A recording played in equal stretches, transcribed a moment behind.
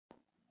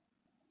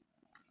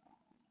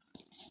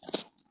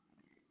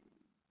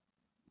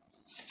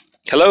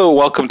Hello,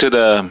 welcome to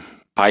the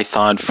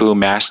Python Fu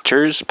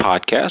Masters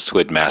podcast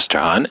with Master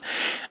Han.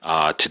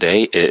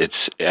 Today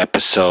it's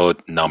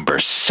episode number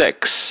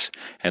 6,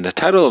 and the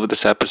title of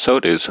this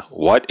episode is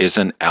 "What is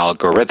an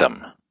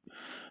algorithm?"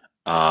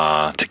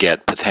 To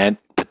get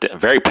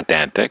very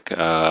pedantic,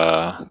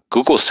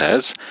 Google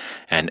says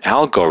an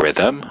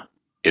algorithm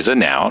is a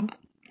noun.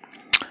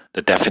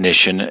 The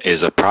definition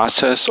is a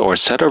process or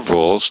set of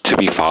rules to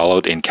be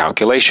followed in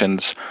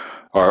calculations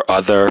or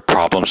other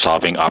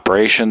problem-solving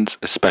operations,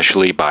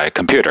 especially by a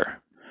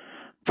computer.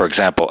 For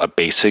example, a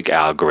basic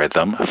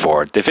algorithm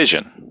for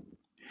division.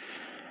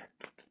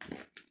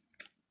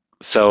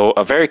 So,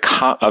 a very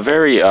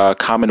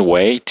common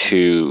way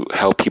to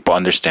help people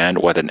understand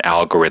what an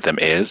algorithm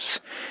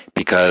is,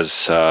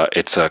 because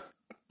it's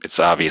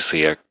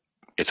obviously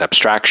it's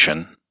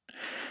abstraction.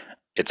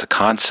 It's a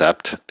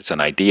concept. It's an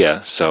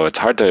idea. So it's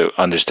hard to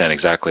understand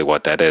exactly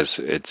what that is.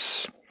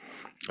 It's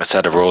a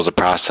set of rules, a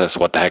process.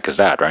 What the heck is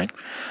that, right?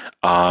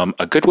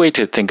 A good way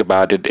to think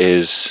about it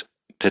is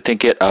to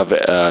think of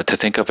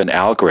an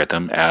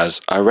algorithm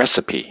as a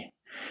recipe.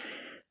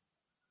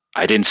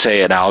 I didn't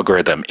say an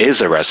algorithm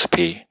is a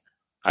recipe.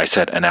 I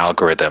said an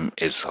algorithm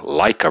is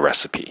like a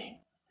recipe.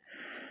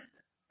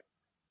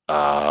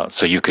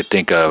 So you could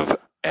think of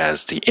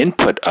as the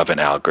input of an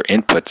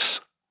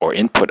input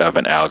of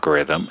an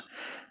algorithm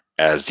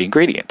as the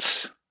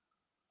ingredients.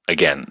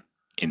 Again,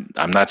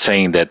 I'm not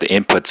saying that the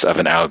inputs of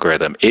an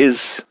algorithm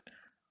is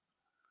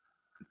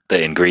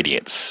the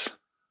ingredients.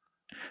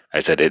 I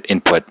said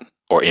input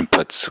or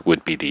inputs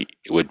would be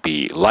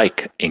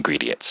like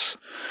ingredients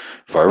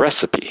for a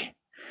recipe.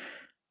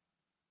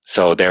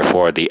 So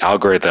therefore, the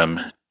algorithm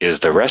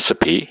is the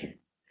recipe,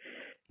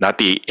 not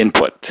the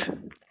input.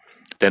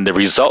 Then the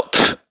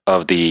result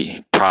of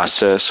the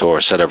process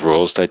or set of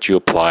rules that you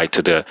apply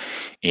to the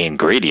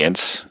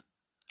ingredients,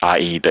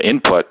 i.e. the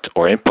input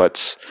or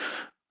inputs,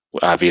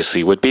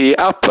 obviously would be the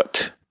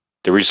output,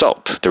 the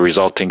result, the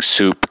resulting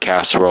soup,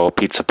 casserole,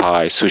 pizza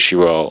pie, sushi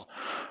roll,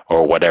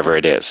 or whatever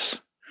it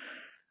is.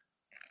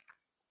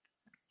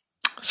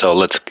 So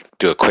let's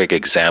do a quick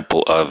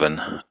example of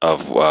an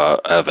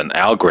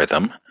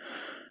algorithm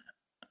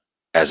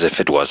as if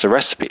it was a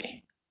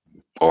recipe,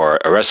 or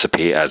a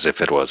recipe as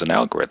if it was an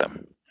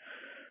algorithm.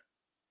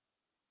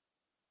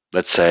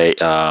 Let's say,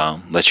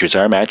 let's use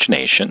our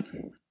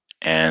imagination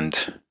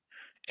and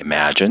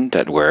imagine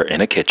that we're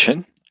in a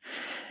kitchen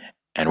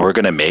and we're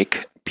going to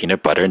make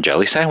peanut butter and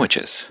jelly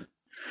sandwiches.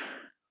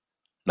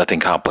 Nothing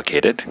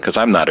complicated, because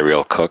I'm not a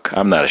real cook.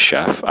 I'm not a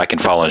chef. I can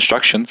follow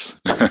instructions.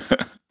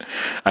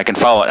 I can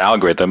follow an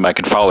algorithm. I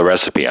can follow a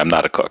recipe. I'm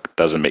not a cook.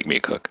 Doesn't make me a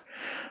cook.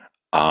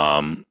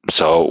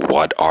 So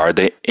what are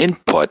the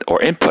input or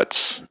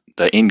inputs,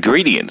 the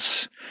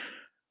ingredients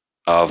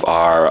of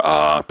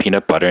our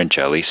peanut butter and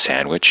jelly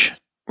sandwich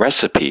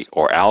recipe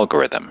or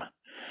algorithm?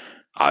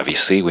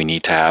 Obviously, we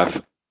need to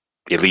have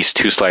at least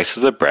 2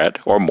 slices of bread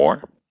or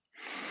more,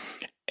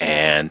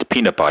 and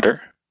peanut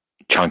butter,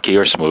 chunky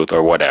or smooth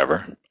or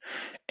whatever,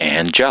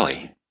 and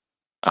jelly,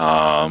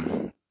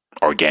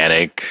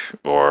 organic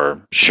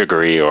or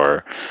sugary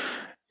or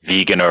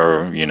vegan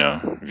or,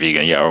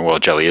 vegan, yeah, well,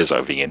 jelly is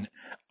a vegan,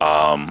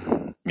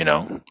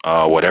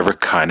 whatever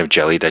kind of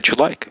jelly that you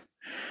like.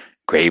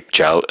 Grape,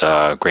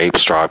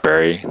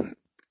 strawberry,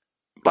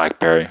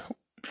 blackberry.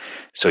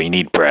 So you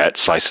need bread,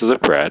 slices of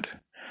bread,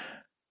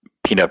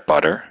 peanut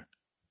butter,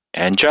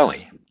 and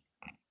jelly.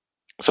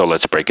 So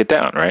let's break it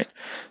down, right?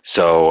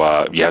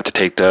 So you have to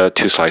take the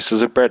 2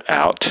 slices of bread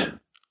out,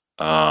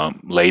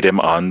 lay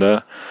them on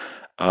the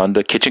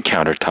kitchen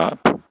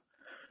countertop,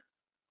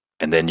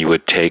 and then you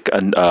would take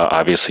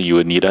obviously you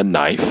would need a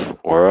knife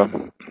or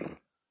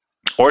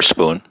a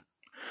spoon,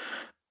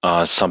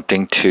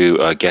 something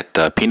to get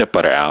the peanut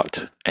butter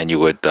out, and you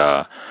would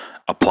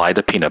apply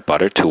the peanut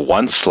butter to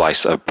 1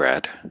 slice of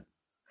bread.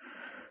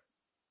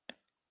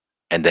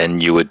 And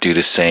then you would do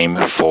the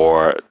same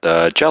for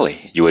the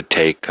jelly. You would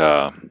take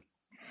to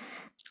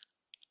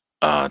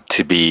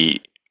be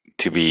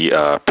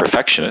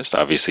perfectionist.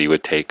 Obviously, you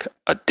would take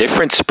a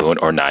different spoon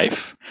or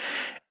knife,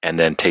 and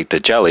then take the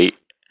jelly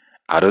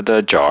out of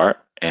the jar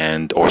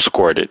or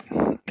squirt it.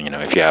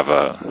 If you have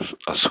a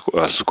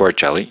squirt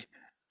jelly,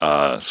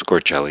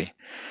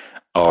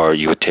 or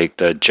you would take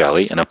the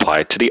jelly and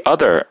apply it to the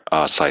other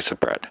slice of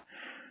bread.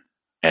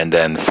 And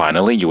then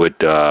finally, you would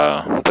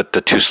put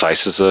the 2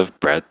 slices of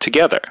bread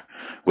together,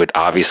 with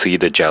obviously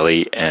the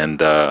jelly and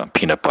the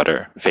peanut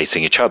butter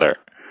facing each other.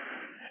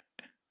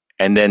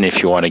 And then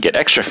if you want to get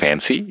extra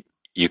fancy,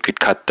 you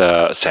could cut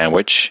the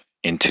sandwich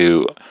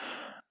into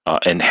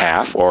in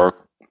half or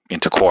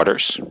into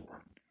quarters,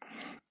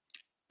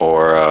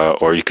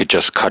 or you could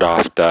just cut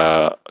off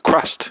the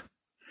crust.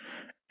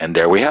 And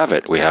there we have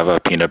it. We have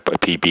a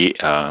PB&J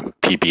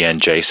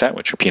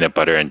sandwich, peanut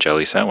butter and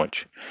jelly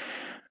sandwich.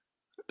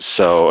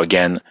 So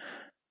again,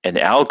 an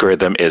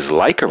algorithm is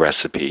like a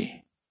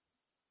recipe.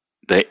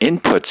 The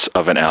inputs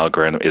of an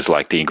algorithm is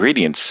like the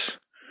ingredients,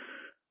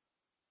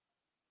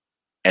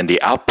 and the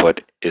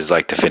output is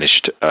like the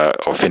finished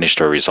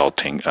or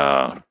resulting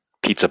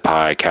pizza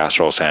pie,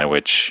 casserole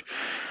sandwich,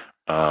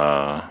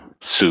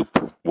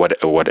 soup,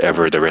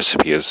 whatever the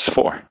recipe is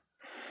for.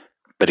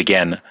 But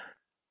again,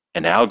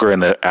 an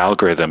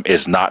algorithm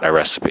is not a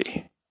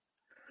recipe,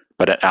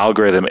 but an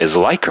algorithm is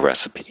like a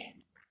recipe.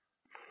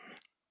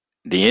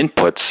 The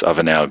inputs of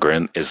an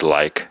algorithm is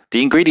like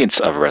the ingredients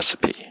of a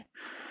recipe.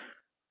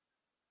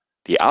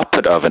 The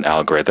output of an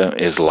algorithm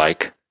is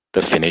like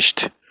the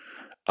finished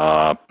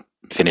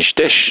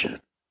dish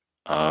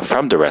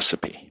from the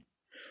recipe.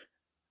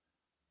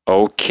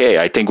 Okay,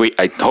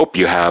 I hope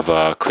you have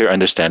a clear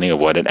understanding of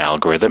what an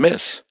algorithm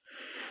is.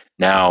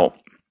 Now,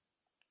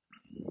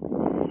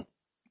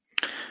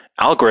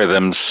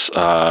 algorithms,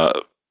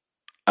 I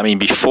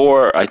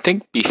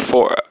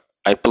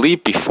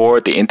believe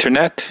before the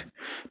internet,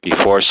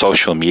 before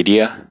social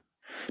media,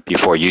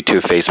 before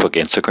YouTube, Facebook,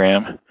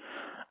 Instagram,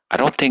 I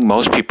don't think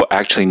most people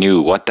actually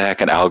knew what the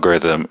heck an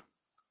algorithm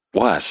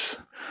was.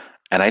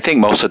 And I think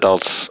most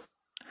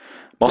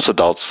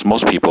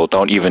people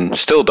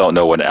still don't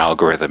know what an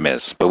algorithm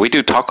is, but we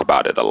do talk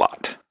about it a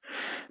lot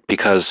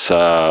because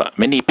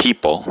many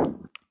people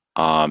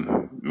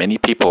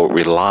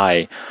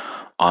rely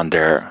on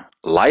their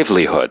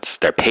livelihoods,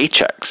 their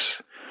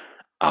paychecks,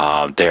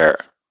 the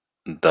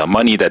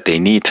money that they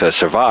need to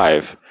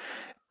survive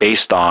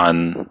based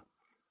on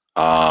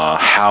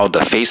how the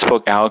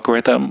Facebook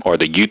algorithm or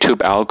the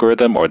YouTube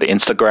algorithm or the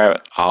Instagram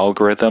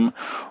algorithm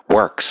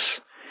works.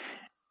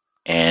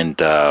 And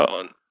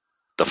the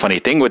funny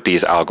thing with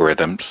these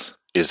algorithms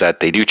is that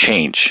they do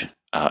change.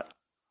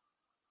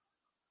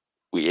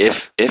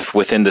 If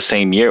within the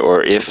same year,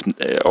 or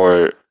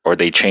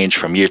they change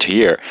from year to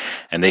year,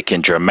 and they can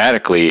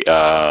dramatically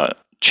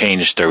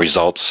change the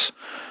results,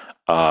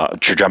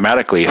 to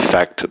dramatically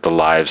affect the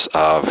lives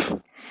of,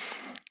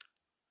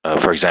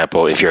 for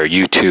example, if you're a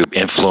YouTube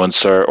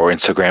influencer or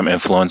Instagram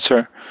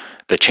influencer,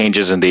 the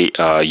changes in the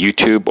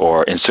YouTube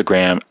or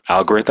Instagram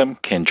algorithm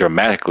can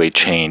dramatically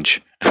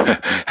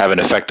have an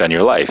effect on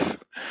your life.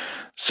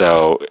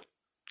 So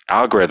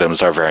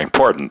algorithms are very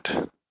important.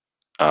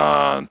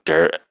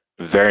 They're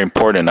very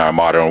important in our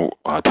modern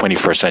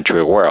 21st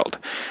century world.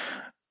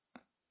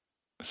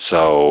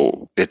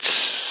 So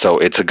it's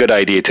a good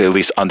idea to at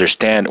least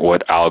understand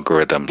what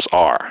algorithms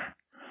are.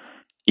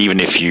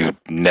 Even if you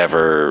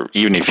never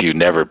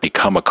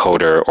become a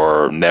coder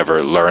or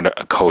never learn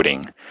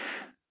coding,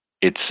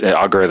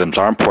 algorithms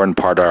are an important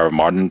part of our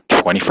modern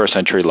 21st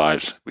century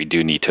lives. We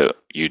do need to.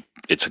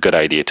 It's a good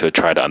idea to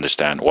try to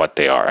understand what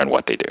they are and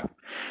what they do.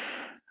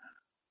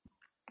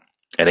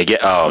 And again,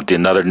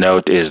 another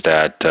note is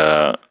that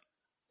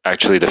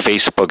actually the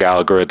Facebook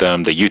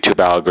algorithm, the YouTube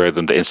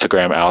algorithm, the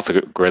Instagram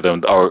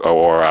algorithm,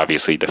 or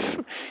obviously the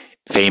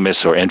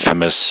famous or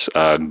infamous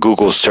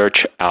Google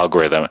search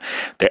algorithm,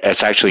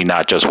 it's actually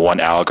not just one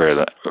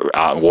algorithm.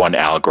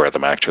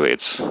 Actually,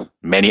 it's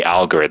many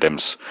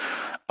algorithms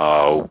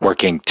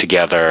working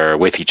together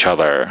with each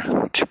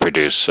other to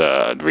produce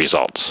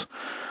results.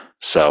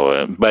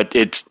 So, but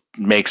it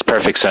makes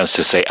perfect sense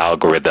to say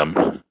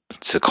algorithm,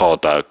 to call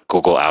it the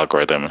Google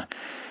algorithm,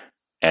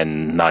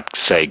 and not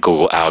say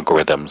Google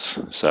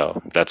algorithms.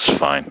 So that's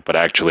fine. But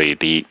actually,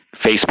 the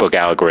Facebook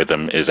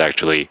algorithm is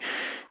actually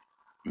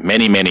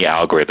many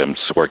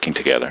algorithms working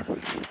together.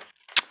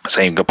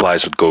 Same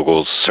applies with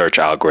Google's search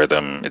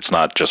algorithm. It's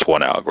not just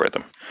one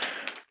algorithm.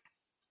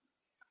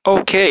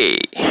 Okay.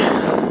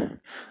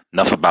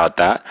 Enough about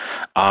that.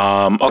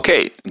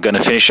 Okay, I'm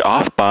gonna finish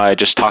off by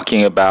just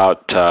talking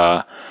about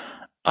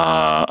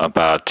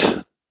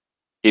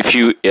if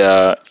you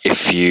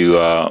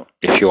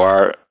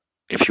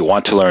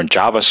want to learn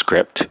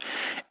JavaScript,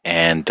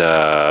 and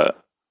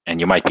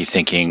you might be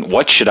thinking,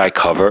 what should I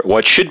cover?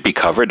 What should be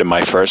covered in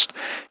my first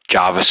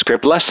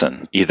JavaScript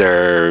lesson?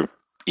 Either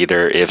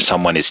if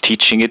someone is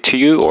teaching it to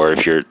you, or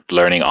if you're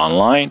learning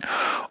online,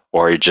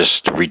 or you're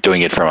just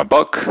redoing it from a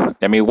book.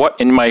 I mean,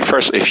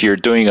 if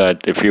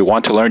you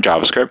want to learn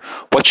JavaScript,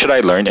 what should I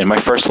learn in my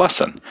first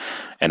lesson?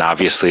 And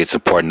obviously, it's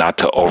important not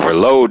to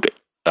overload,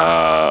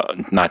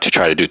 not to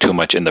try to do too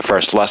much in the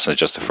first lesson.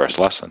 It's just the first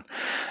lesson.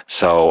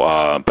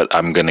 So, but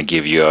I'm going to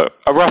give you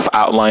a rough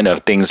outline of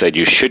things that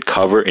you should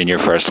cover in your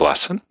first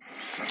lesson.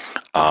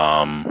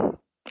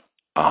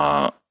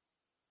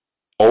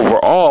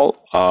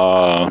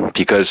 Overall,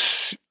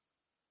 because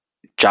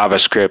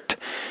JavaScript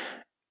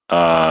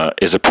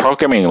is a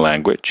programming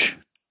language,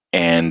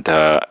 and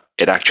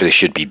it actually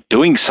should be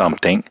doing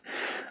something.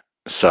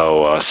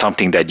 So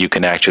something that you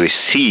can actually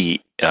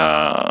see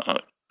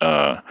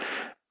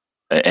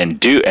and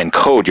do and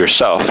code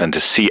yourself, and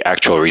to see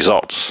actual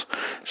results.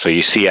 So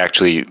you see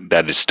actually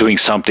that it's doing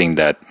something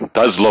that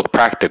does look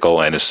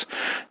practical, and it's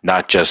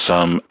not just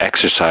some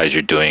exercise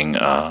you're doing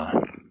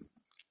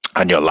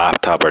on your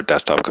laptop or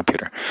desktop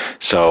computer.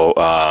 So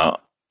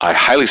I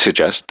highly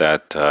suggest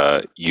that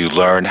you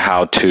learn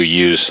how to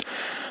use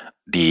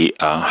the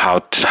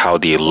how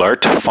the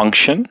alert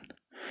function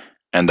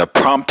and the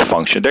prompt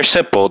function. They're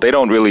simple. They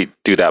don't really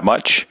do that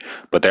much,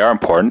 but they are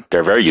important.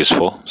 They're very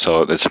useful.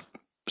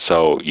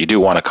 So you do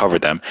want to cover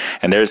them,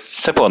 and they're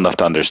simple enough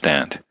to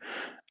understand.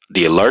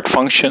 The alert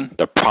function,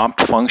 the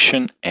prompt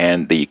function,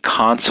 and the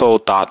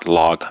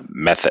console.log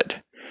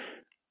method.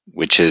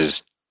 which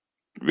is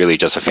really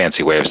just a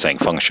fancy way of saying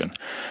function.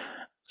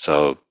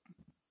 So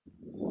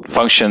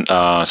function,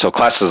 so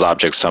classes,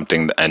 objects,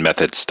 something, and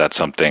methods, that's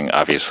something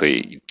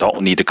obviously you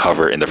don't need to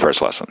cover in the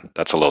first lesson.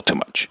 That's a little too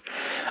much.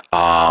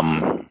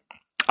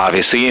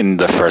 Obviously, in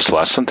the first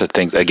lesson, the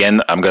things,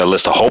 again, I'm going to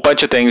list a whole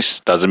bunch of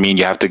things. Doesn't mean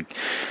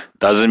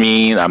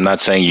I'm not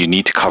saying you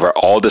need to cover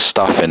all this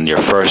stuff in your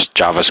first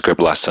JavaScript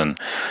lesson,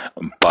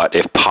 but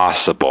if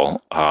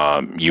possible,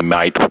 you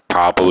might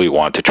probably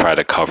want to try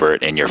to cover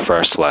it in your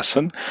first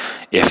lesson,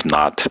 if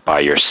not by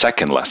your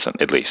second lesson,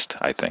 at least,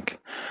 I think.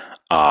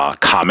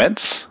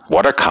 Comments,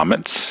 what are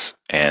comments,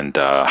 and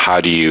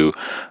how do you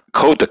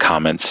code the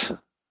comments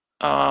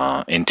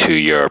into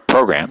your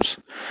programs?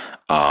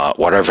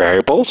 What are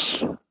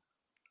variables?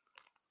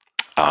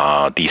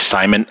 The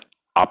assignment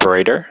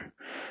operator,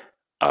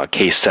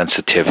 case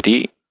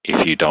sensitivity,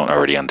 if you don't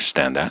already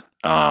understand that.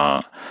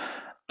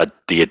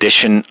 The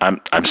addition,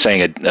 I'm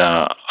saying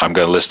I'm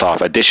going to list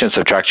off addition,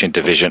 subtraction,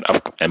 division,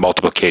 and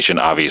multiplication.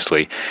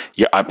 Obviously,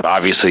 you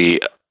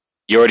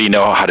already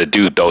know how to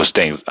do those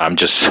things. I'm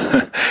just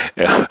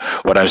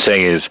what I'm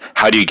saying is,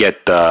 how do you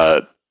get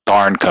the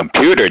darn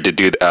computer to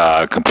do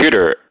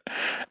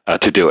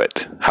to do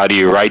it? How do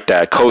you write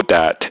that, code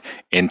that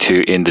in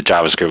the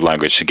JavaScript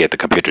language to get the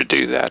computer to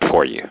do that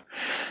for you?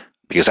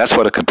 Because that's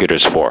what a computer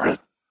is for.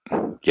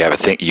 You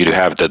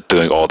have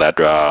doing all that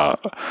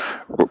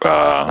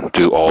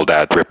do all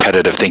that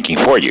repetitive thinking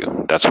for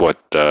you. That's what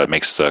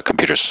makes the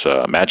computers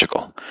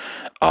magical.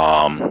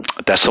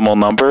 Decimal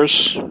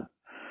numbers,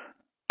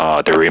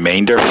 the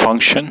remainder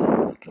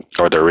function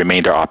or the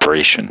remainder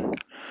operation.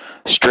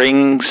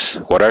 Strings,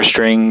 what are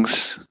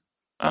strings?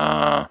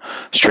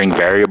 String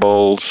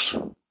variables,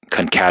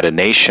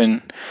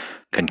 concatenation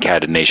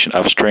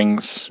of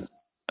strings,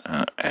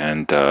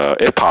 and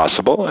if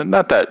possible, and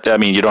not that,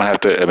 you don't have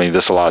to,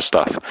 there's a lot of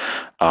stuff.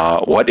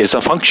 What is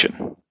a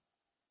function?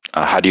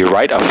 How do you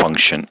write a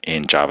function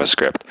in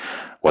JavaScript?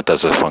 What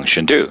does a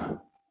function do?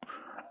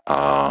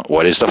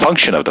 What is the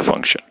function of a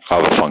function?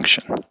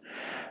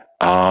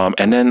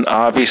 And then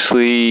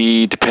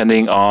obviously,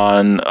 depending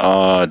on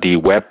the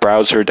web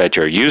browser that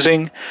you're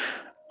using,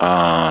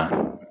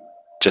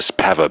 just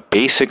have a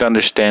basic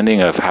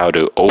understanding of how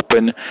to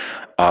open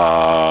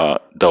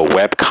the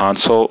web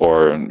console,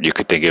 or you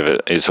could think of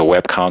it as a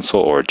web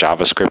console or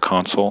JavaScript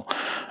console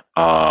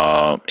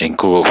in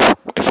Google,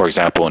 for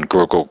example, in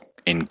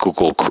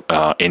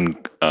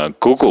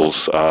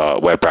Google's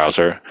web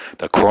browser,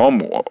 the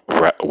Chrome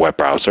web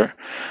browser.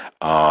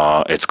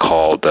 It's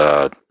called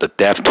the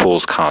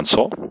DevTools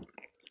console,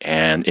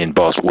 and in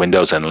both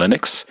Windows and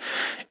Linux,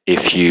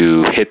 if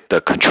you hit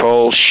the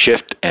Control,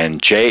 Shift,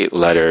 and J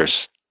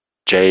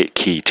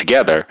key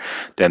together,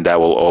 then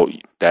that will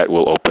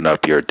open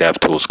up your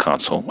DevTools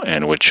console,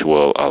 and which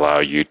will allow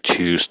you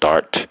to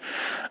start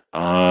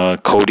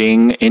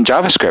coding in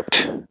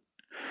JavaScript.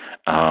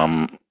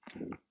 And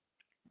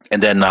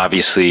then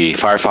obviously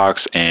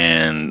Firefox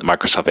and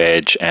Microsoft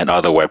Edge and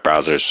other web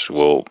browsers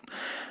will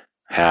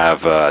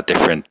have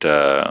different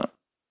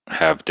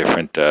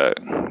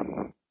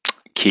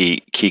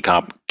key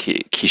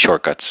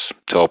shortcuts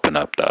to open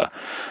up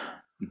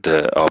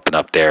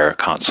their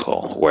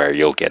console, where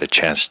you'll get a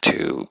chance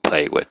to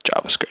play with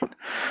JavaScript.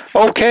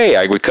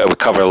 Okay, we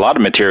covered a lot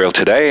of material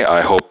today.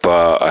 I hope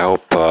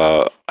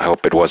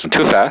it wasn't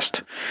too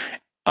fast.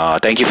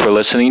 Thank you for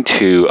listening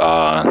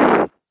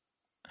to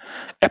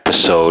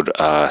episode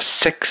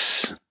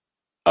 6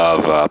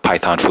 of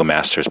Python Fu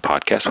Masters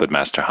podcast with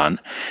Master Han,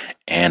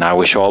 and I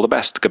wish you all the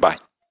best. Goodbye.